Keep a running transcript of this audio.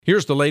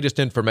Here's the latest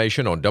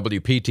information on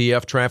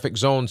WPTF Traffic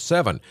Zone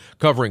 7,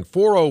 covering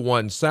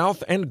 401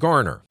 South and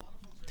Garner.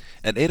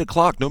 At 8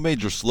 o'clock, no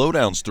major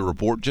slowdowns to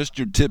report, just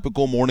your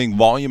typical morning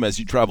volume as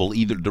you travel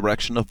either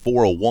direction of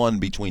 401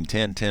 between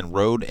 1010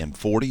 Road and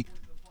 40.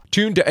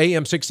 Tune to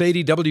AM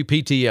 680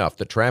 WPTF,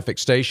 the traffic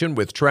station,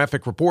 with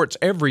traffic reports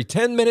every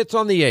 10 minutes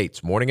on the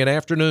 8s, morning and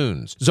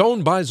afternoons.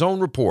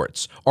 Zone-by-zone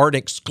reports are an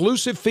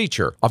exclusive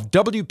feature of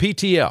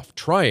WPTF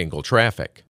Triangle Traffic.